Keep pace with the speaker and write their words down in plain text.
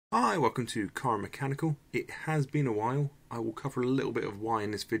Hi, welcome to Car and Mechanical. It has been a while. I will cover a little bit of why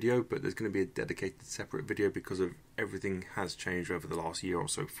in this video, but there's going to be a dedicated separate video because of everything has changed over the last year or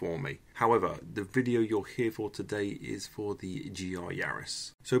so for me. However, the video you're here for today is for the GR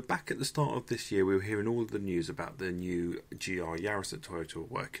Yaris. So back at the start of this year, we were hearing all of the news about the new GR Yaris that Toyota were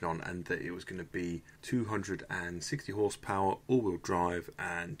working on, and that it was going to be 260 horsepower, all-wheel drive,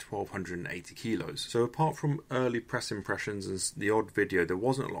 and 1280 kilos. So apart from early press impressions and the odd video, there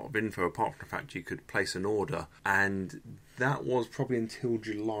wasn't a lot of info apart from the fact you could place an order, and that was probably until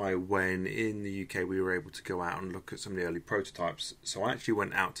July when in the UK we were able to go out and look at some of the early prototypes. So I actually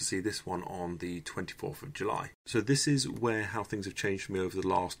went out to see this one on the 24th of July. So this is where how things have changed for me over the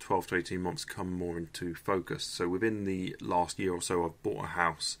last 12 to 18 months come more into focus. So within the last year or so I've bought a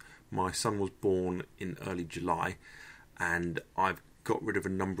house. My son was born in early July and I've got rid of a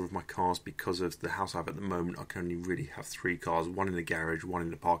number of my cars because of the house I have at the moment. I can only really have 3 cars, one in the garage, one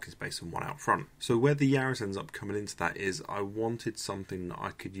in the parking space and one out front. So where the Yaris ends up coming into that is I wanted something that I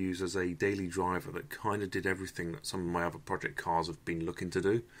could use as a daily driver that kind of did everything that some of my other project cars have been looking to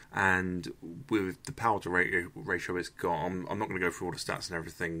do. And with the power to ratio it's got, I'm not going to go through all the stats and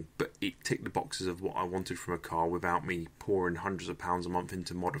everything, but it ticked the boxes of what I wanted from a car without me pouring hundreds of pounds a month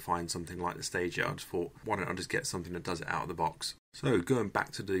into modifying something like the Stager. I just thought, why don't I just get something that does it out of the box? So going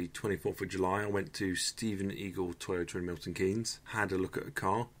back to the 24th of July, I went to Steven Eagell Toyota in Milton Keynes, had a look at a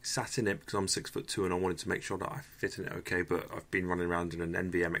car, sat in it because I'm 6'2" and I wanted to make sure that I fit in it okay, but I've been running around in an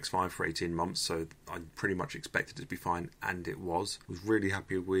NVMX5 for 18 months, so I pretty much expected it to be fine, and it was. I was really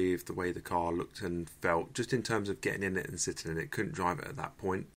happy with the way the car looked and felt, just in terms of getting in it and sitting in it. Couldn't drive it at that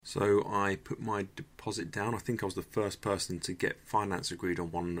point. So I put my deposit down. I think I was the first person to get finance agreed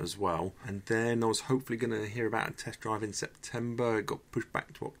on one as well, and then I was hopefully going to hear about a test drive in September. It got pushed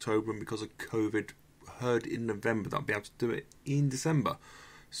back to October, and because of COVID, heard in November that I'd be able to do it in December.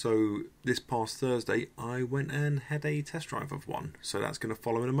 So this past Thursday I went and had a test drive of one, so that's going to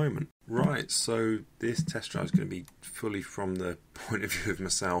follow in a moment. Right, so this test drive is going to be fully from the point of view of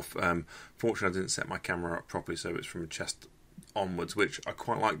myself. Fortunately I didn't set my camera up properly, so it's from the chest onwards, which I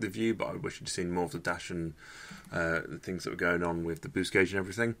quite like the view, but I wish I'd seen more of the dash and the things that were going on with the boost gauge and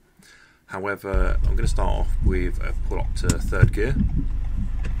everything. However, I'm going to start off with a pull up to third gear,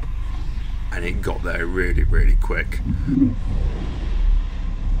 and it got there really, really quick.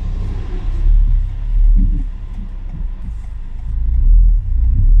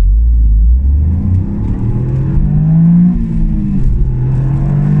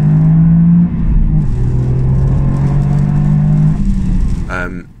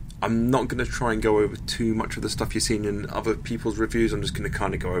 I'm not going to try and go over too much of the stuff you've seen in other people's reviews. I'm just going to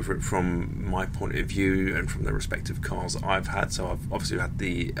kind of go over it from my point of view and from the respective cars that I've had. So I've obviously had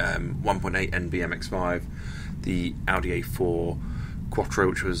the 1.8 NBMX5, the Audi A4 Quattro,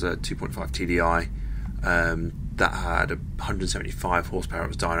 which was a 2.5 TDI. That had 175 horsepower it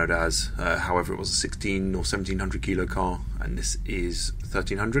was dynoed as. However, it was a 16 or 1700 kilo car, and this is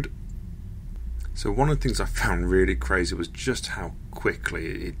 1300. So one of the things I found really crazy was just how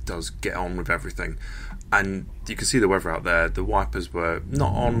quickly it does get on with everything. And you can see the weather out there. The wipers were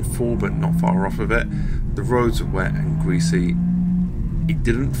not on full, but not far off of it. The roads were wet and greasy. It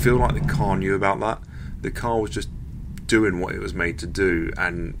didn't feel like the car knew about that. The car was just doing what it was made to do.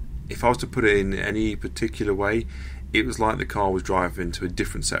 And if I was to put it in any particular way, it was like the car was driving to a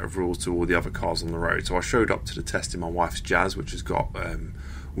different set of rules to all the other cars on the road. So I showed up to the test in my wife's Jazz, which has got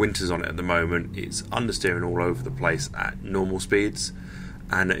winters on it at the moment. It's understeering all over the place at normal speeds,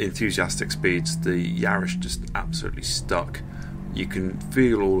 and at enthusiastic speeds the Yaris just absolutely stuck. You can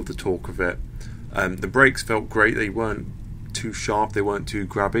feel all of the torque of it. The brakes felt great. They weren't too sharp, they weren't too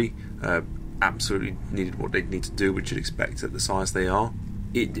grabby. Absolutely needed what they'd need to do, which you'd expect at the size they are.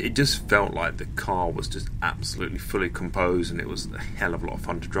 It just felt like the car was just absolutely fully composed, and it was a hell of a lot of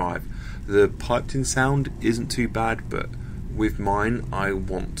fun to drive. The piped in sound isn't too bad, but with mine I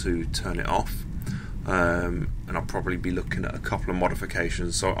want to turn it off, and I'll probably be looking at a couple of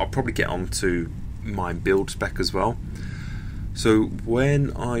modifications, so I'll probably get on to my build spec as well. So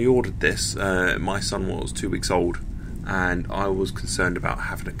when I ordered this, my son was 2 weeks old, and I was concerned about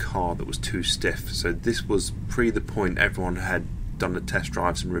having a car that was too stiff. So this was pre the point everyone had done the test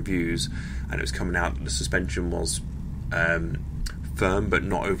drives and reviews, and it was coming out that the suspension was firm but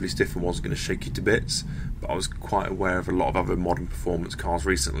not overly stiff and wasn't going to shake you to bits. But I was quite aware of a lot of other modern performance cars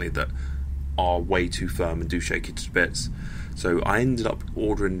recently that are way too firm and do shake you to bits. So I ended up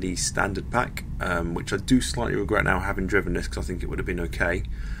ordering the standard pack, which I do slightly regret now having driven this, because I think it would have been okay.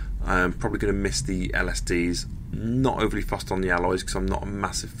 I'm probably going to miss the LSDs. Not overly fussed on the alloys because I'm not a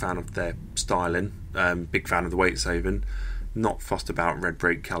massive fan of their styling. Big fan of the weight saving. Not fussed about red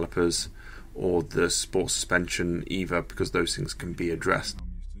brake calipers or the sport suspension either, because those things can be addressed.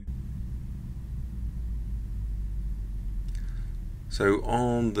 So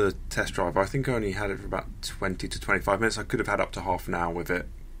on the test drive, I think I only had it for about 20 to 25 minutes. I could have had up to half an hour with it,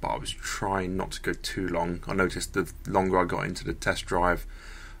 but I was trying not to go too long. I noticed the longer I got into the test drive,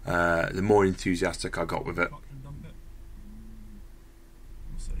 the more enthusiastic I got with it.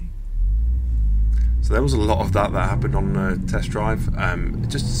 So there was a lot of that happened on the test drive.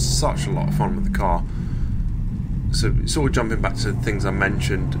 Just such a lot of fun with the car. So sort of jumping back to the things I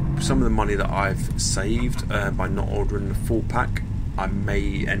mentioned, some of the money that I've saved by not ordering the full pack, I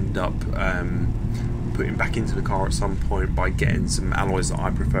may end up putting back into the car at some point by getting some alloys that I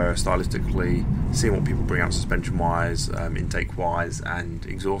prefer stylistically, seeing what people bring out suspension wise, intake wise and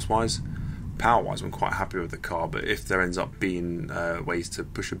exhaust wise. Power wise I'm quite happy with the car, but if there ends up being ways to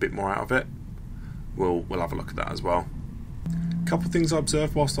push a bit more out of it, we'll have a look at that as well. A couple of things I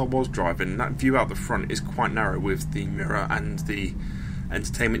observed whilst I was driving: that view out the front is quite narrow with the mirror and the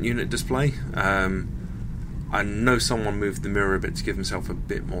entertainment unit display. I know someone moved the mirror a bit to give himself a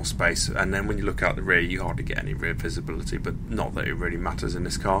bit more space, and then when you look out the rear you hardly get any rear visibility, but not that it really matters in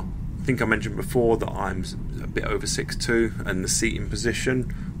this car. I think I mentioned before that I'm a bit over 6'2", and the seating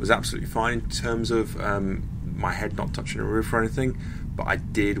position was absolutely fine in terms of my head not touching the roof or anything, but I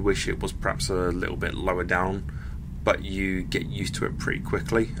did wish it was perhaps a little bit lower down, but you get used to it pretty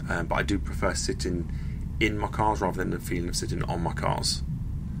quickly. But I do prefer sitting in my cars rather than the feeling of sitting on my cars.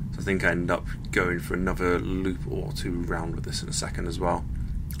 So I think I end up going for another loop or two round with this in a second as well.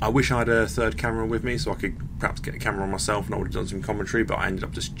 I wish I had a third camera with me so I could perhaps get a camera on myself and I would have done some commentary, but I ended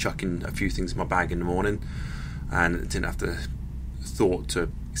up just chucking a few things in my bag in the morning and didn't have the thought to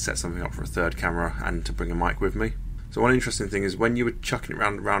set something up for a third camera and to bring a mic with me. So one interesting thing is when you were chucking it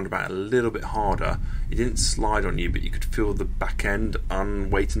round the roundabout a little bit harder, it didn't slide on you, but you could feel the back end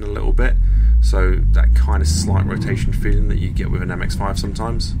unweighting a little bit. So that kind of slight rotation feeling that you get with an MX-5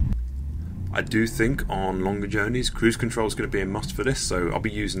 sometimes. I do think on longer journeys, cruise control is going to be a must for this, so I'll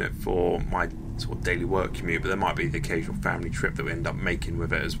be using it for my sort of daily work commute, but there might be the occasional family trip that we end up making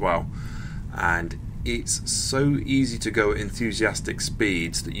with it as well. And it's so easy to go at enthusiastic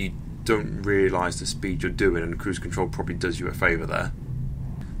speeds that you don't realise the speed you're doing, and cruise control probably does you a favour there.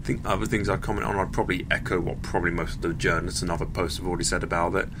 I think other things I'd comment on, I'd probably echo what probably most of the journalists and other posts have already said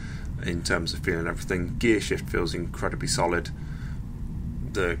about it in terms of feeling everything. Gear shift feels incredibly solid.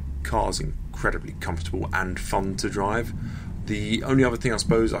 The car's incredibly comfortable and fun to drive. The only other thing I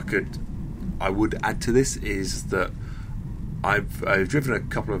suppose I would add to this is that I've driven a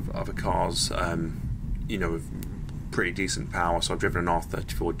couple of other cars, with pretty decent power. So I've driven an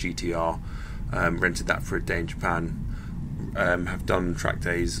R34 GTR, rented that for a day in Japan. Have done track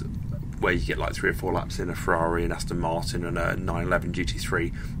days where you get like 3 or 4 laps in a Ferrari, an Aston Martin and a 911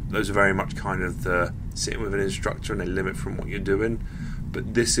 GT3. Those are very much kind of the sitting with an instructor and they limit from what you're doing.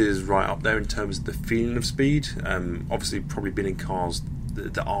 But this is right up there in terms of the feeling of speed. Obviously probably been in cars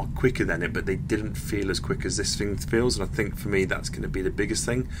that are quicker than it, but they didn't feel as quick as this thing feels, and I think for me that's going to be the biggest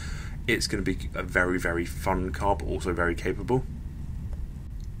thing. It's going to be a very, very fun car, but also very capable.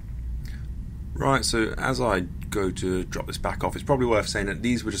 Right, so as I go to drop this back off, it's probably worth saying that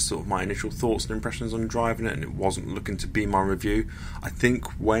these were just sort of my initial thoughts and impressions on driving it, and it wasn't looking to be my review. I think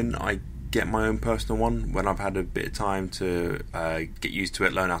when I get my own personal one, when I've had a bit of time to get used to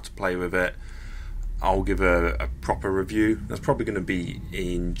it, learn how to play with it, I'll give a proper review. That's probably going to be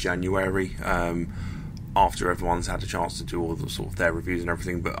in January, after everyone's had a chance to do all the sort of their reviews and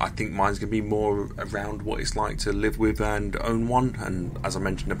everything. But I think mine's going to be more around what it's like to live with and own one, and as I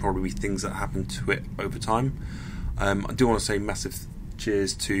mentioned, there'll probably be things that happen to it over time. I do want to say massive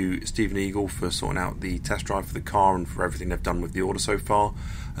cheers to Steven Eagell for sorting out the test drive for the car and for everything they've done with the order so far.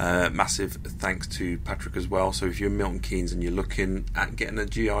 Massive thanks to Patrick as well. So if you're in Milton Keynes and you're looking at getting a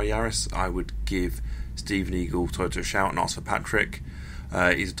GR Yaris, I would give Steven Eagell Toyota a shout and ask for Patrick.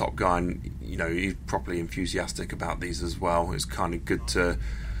 He's a top guy, and he's properly enthusiastic about these as well. It's kind of good to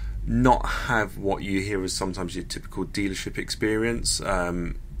not have what you hear as sometimes your typical dealership experience.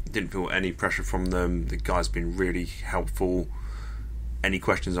 Didn't feel any pressure from them. The guy's been really helpful. Any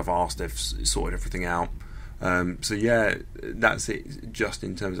questions I've asked, they've sorted everything out. So yeah, that's it just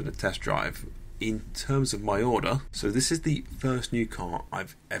in terms of the test drive. In terms of my order, so this is the first new car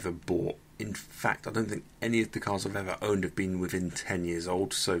I've ever bought. In fact, I don't think any of the cars I've ever owned have been within 10 years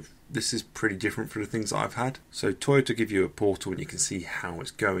old, so this is pretty different for the things that I've had. So Toyota give you a portal and you can see how it's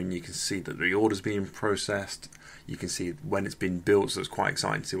going. You can see that the order's being processed. You can see when it's been built, so it's quite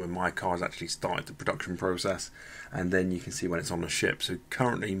exciting to see when my car has actually started the production process. And then you can see when it's on a ship. So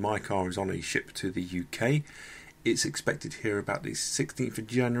currently my car is on a ship to the UK. It's expected here about the 16th of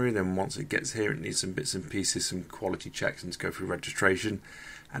January. Then once it gets here, it needs some bits and pieces, some quality checks, and to go through registration.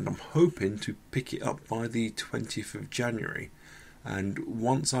 And I'm hoping to pick it up by the 20th of January. And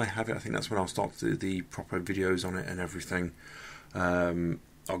once I have it, I think that's when I'll start to do the proper videos on it and everything.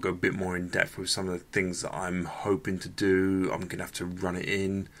 I'll go a bit more in depth with some of the things that I'm hoping to do. I'm going to have to run it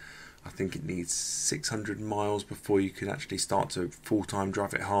in. I think it needs 600 miles before you can actually start to full-time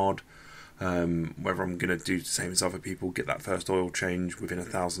drive it hard. Whether I'm going to do the same as other people, get that first oil change within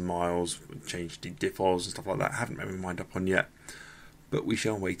 1,000 miles, change the diff oils and stuff like that, I haven't made my mind up on yet. But we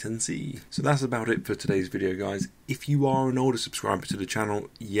shall wait and see. So that's about it for today's video, guys. If you are an older subscriber to the channel,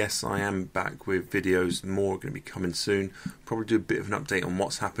 yes, I am back with videos. More are going to be coming soon. Probably do a bit of an update on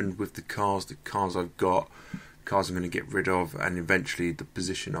what's happened with the cars I've got, cars I'm going to get rid of, and eventually the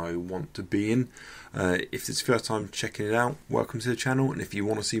position I want to be in. If it's the first time checking it out, welcome to the channel. And if you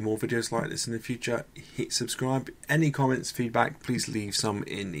want to see more videos like this in the future, hit subscribe. Any comments, feedback, please leave some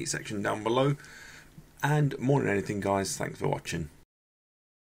in the section down below. And more than anything, guys, thanks for watching.